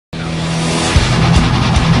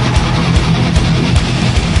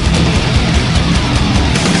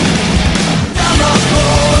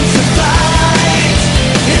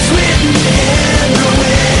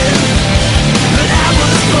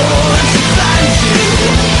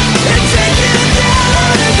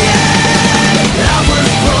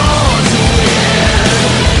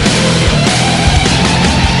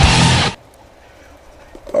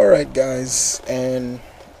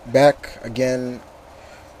back again,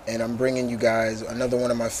 and I'm bringing you guys another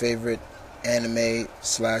one of my favorite anime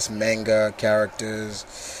slash manga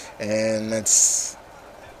characters, and that's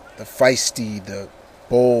the feisty, the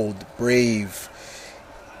bold, brave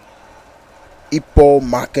Ippo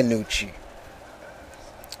Makunouchi.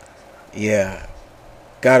 Yeah,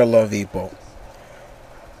 gotta love Ippo.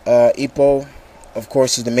 Ippo, of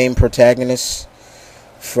course, is the main protagonist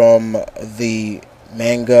from the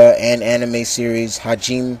manga and anime series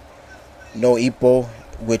Hajime no Ippo,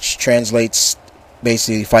 which translates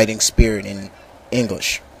basically fighting spirit in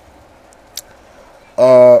English.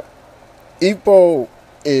 Ippo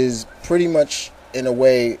is pretty much, in a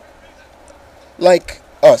way, like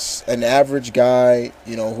us, an average guy,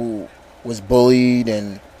 who was bullied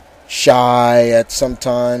and shy at some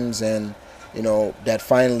times, and that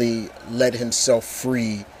finally let himself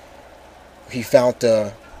free. He found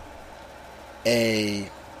an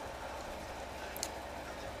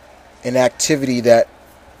activity that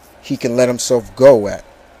he can let himself go at,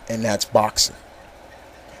 and that's boxing.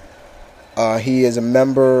 He is a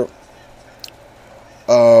member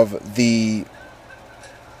of the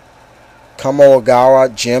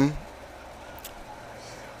Kamoagawa gym,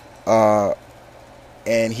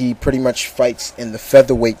 and he pretty much fights in the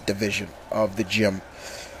featherweight division of the gym.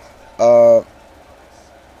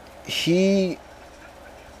 He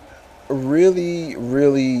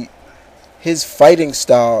really, his fighting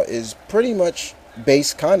style is pretty much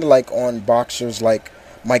based kind of like on boxers like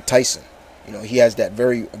Mike Tyson. He has that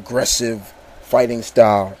very aggressive fighting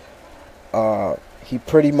style. He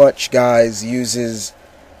pretty much, guys, uses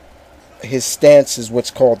his stance is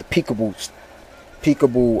what's called the peekaboo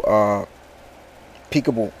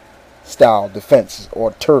style defense,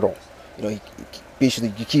 or turtle. You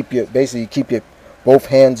keep your both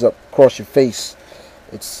hands up across your face.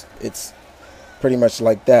 It's pretty much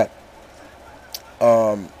like that.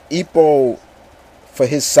 Ippo, for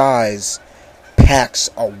his size, packs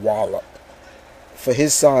a wallop. For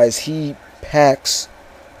his size, he packs.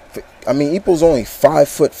 Ippo's only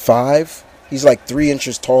 5'5". He's like 3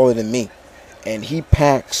 inches taller than me, and he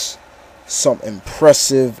packs some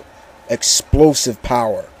impressive, explosive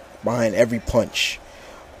power behind every punch.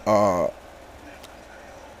 I'm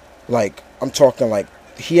talking like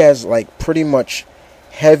he has like pretty much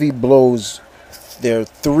heavy blows. There are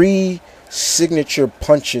 3 signature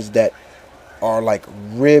punches that are like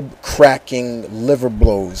rib cracking liver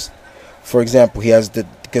blows. For example, he has the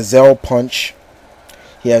gazelle punch.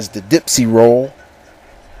 He has the dipsy roll.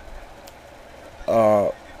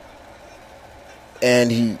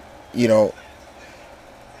 And he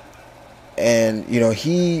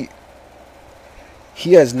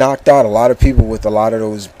has knocked out a lot of people with a lot of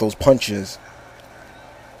those punches.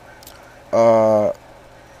 Ippo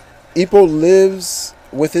lives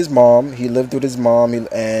with his mom. He lived with his mom,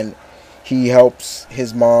 and he helps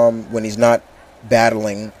his mom when he's not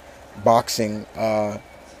battling boxing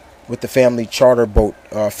with the family charter boat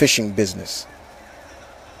fishing business.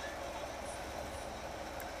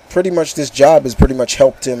 Pretty much this job has pretty much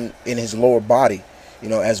helped him in his lower body,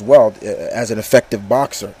 as well as an effective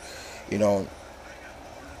boxer,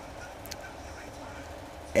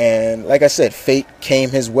 And like I said, fate came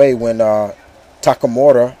his way when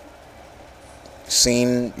Takamura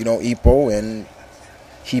seen, Ippo, and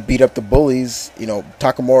he beat up the bullies.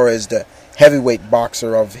 Takamura is the heavyweight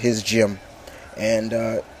boxer of his gym,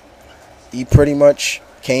 and he pretty much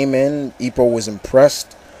came in. Ippo was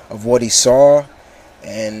impressed of what he saw,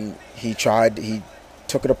 and he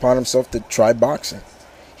took it upon himself to try boxing.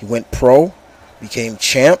 He went pro, became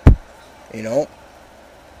champ. The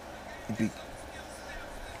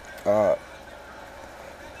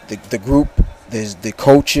group, there's the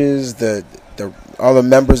coaches, the other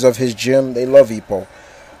members of his gym, they love Ippo.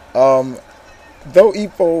 Though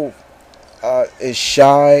Ippo is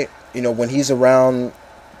shy, when he's around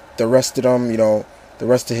the rest of them, the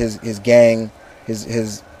rest of his gang,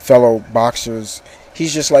 his fellow boxers,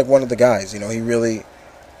 he's just like one of the guys.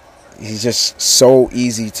 He's just so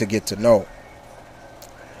easy to get to know.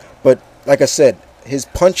 But like I said, his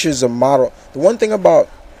punches are model. The one thing about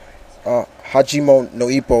Hajime no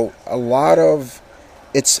Ippo, a lot of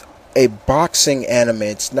it's a boxing anime.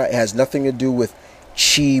 It has nothing to do with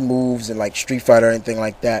chi moves and like Street Fighter or anything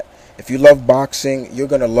like that. If you love boxing, you're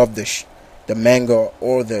gonna love the manga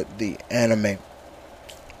or the anime.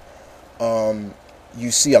 You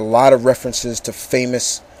see a lot of references to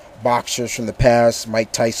famous boxers from the past: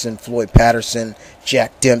 Mike Tyson, Floyd Patterson,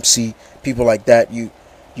 Jack Dempsey, people like that. You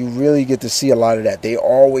really get to see a lot of that. They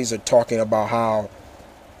always are talking about how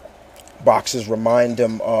boxers remind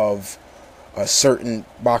them of a certain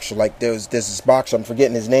boxer. Like there's this boxer, I'm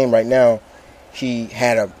forgetting his name right now. he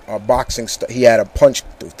had a boxing he had a punch,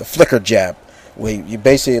 the flicker jab, where you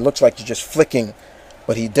basically, it looks like you're just flicking,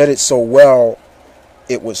 but he did it so well,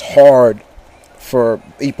 it was hard for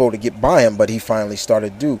Ippo to get by him, but he finally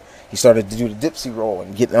started to do the dipsy roll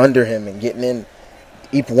and getting under him and getting in.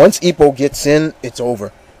 Once Ippo gets in, it's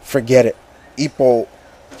over. Forget it. Ippo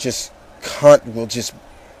will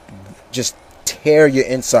just tear your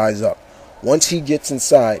insides up. Once he gets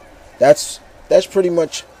inside, that's pretty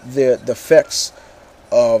much the effects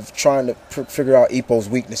of trying to figure out Ippo's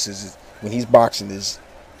weaknesses when he's boxing, is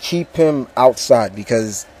keep him outside,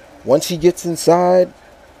 because once he gets inside,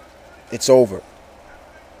 it's over.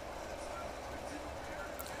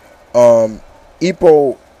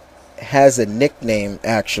 Ippo has a nickname,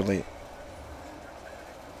 actually.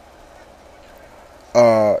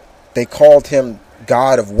 They called him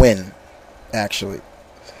God of Wind, actually,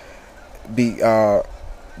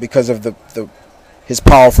 because of his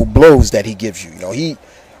powerful blows that he gives you. You know,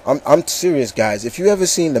 I'm serious, guys. If you ever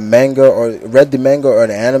seen the manga or read the manga or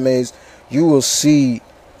the animes, you will see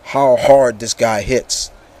how hard this guy hits.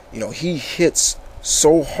 You know, he hits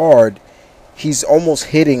so hard, he's almost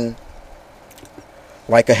hitting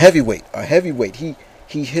like a heavyweight.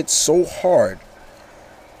 He hits so hard.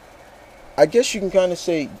 I guess you can kind of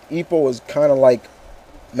say Ippo is kind of like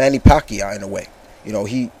Manny Pacquiao in a way. You know,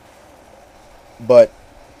 but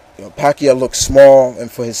you know, Pacquiao looks small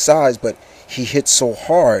and for his size, but he hits so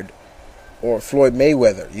hard. Or Floyd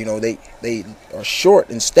Mayweather, you know, they are short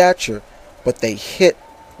in stature, but they hit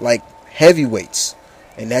like heavyweights,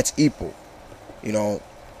 and that's Ippo. You know,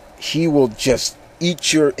 he will just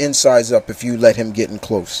eat your insides up if you let him get in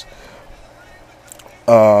close.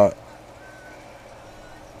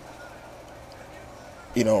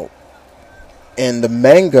 You know, in the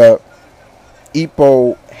manga,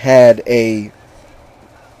 Ippo had in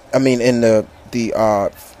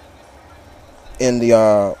the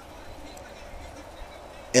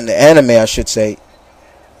anime, I should say,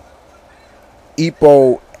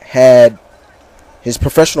 Ippo had his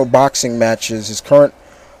professional boxing matches. His current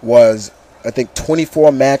was, I think,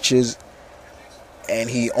 24 matches, and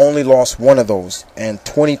he only lost one of those, and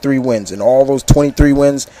 23 wins. And all those 23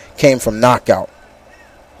 wins came from knockout.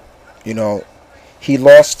 You know, he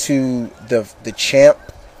lost to the champ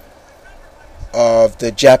of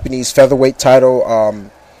the Japanese featherweight title,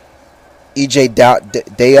 EJ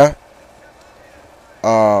Daya.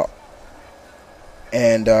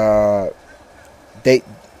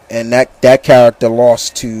 That character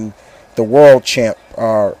lost to the world champ,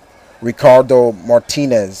 Ricardo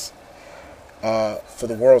Martinez, for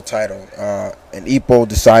the world title. And Ippo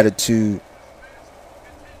decided to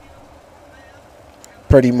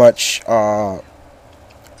pretty much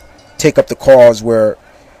take up the cause where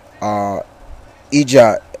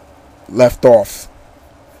Ija left off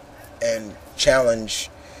and challenge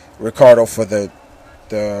Ricardo for the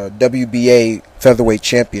WBA featherweight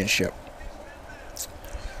championship.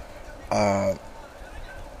 But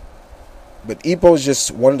Ippo's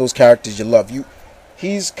just one of those characters you love.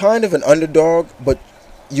 He's kind of an underdog, but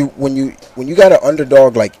when you got an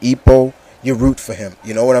underdog like Ippo, you root for him.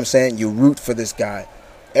 You know what I'm saying? You root for this guy.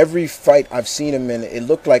 Every fight I've seen him in, it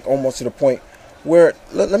looked like almost to the point where,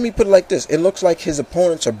 let me put it like this, it looks like his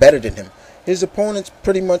opponents are better than him. His opponents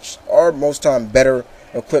pretty much are most time better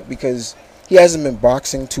equipped because he hasn't been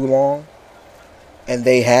boxing too long, and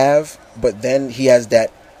they have, but then he has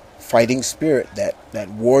that fighting spirit, that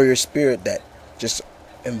warrior spirit that just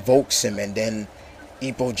invokes him, and then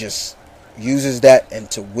Ippo just uses that and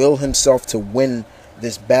to will himself to win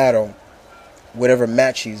this battle, whatever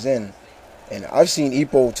match he's in. And I've seen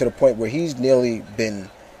Ippo to the point where he's nearly been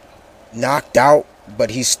knocked out, but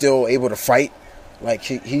he's still able to fight. Like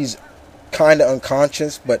he's kind of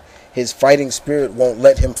unconscious, but his fighting spirit won't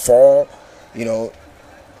let him fall, you know.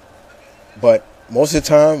 But most of the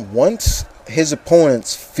time, once his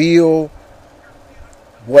opponents feel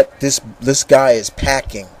what this guy is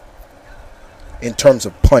packing in terms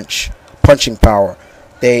of punching power,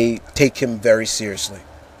 they take him very seriously.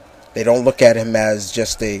 They don't look at him as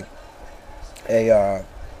just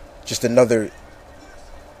just another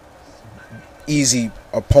easy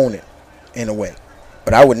opponent in a way.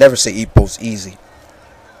 But I would never say Ippo's easy.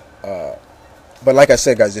 But like I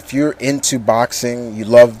said, guys, if you're into boxing, you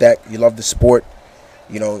love the sport,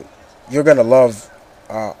 you know, you're gonna love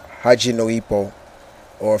Hajime no Ippo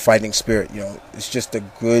or Fighting Spirit. You know, it's just a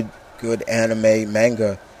good anime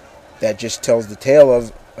manga that just tells the tale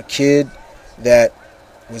of a kid that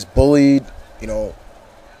was bullied. You know,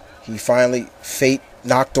 he finally, fate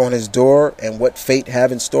knocked on his door, and what fate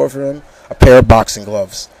have in store for him? A pair of boxing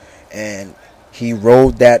gloves. And he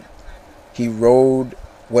rode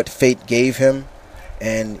what fate gave him,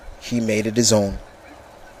 and he made it his own.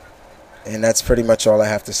 And that's pretty much all I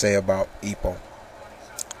have to say about Ippo.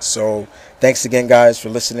 So thanks again, guys, for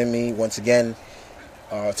listening to me once again.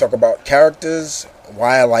 Talk about characters,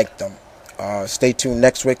 why I like them. Stay tuned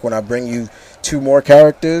next week when I bring you 2 more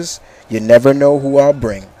characters. You never know who I'll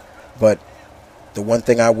bring, but the one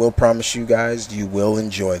thing I will promise you guys, you will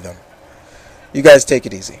enjoy them. You guys take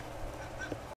it easy.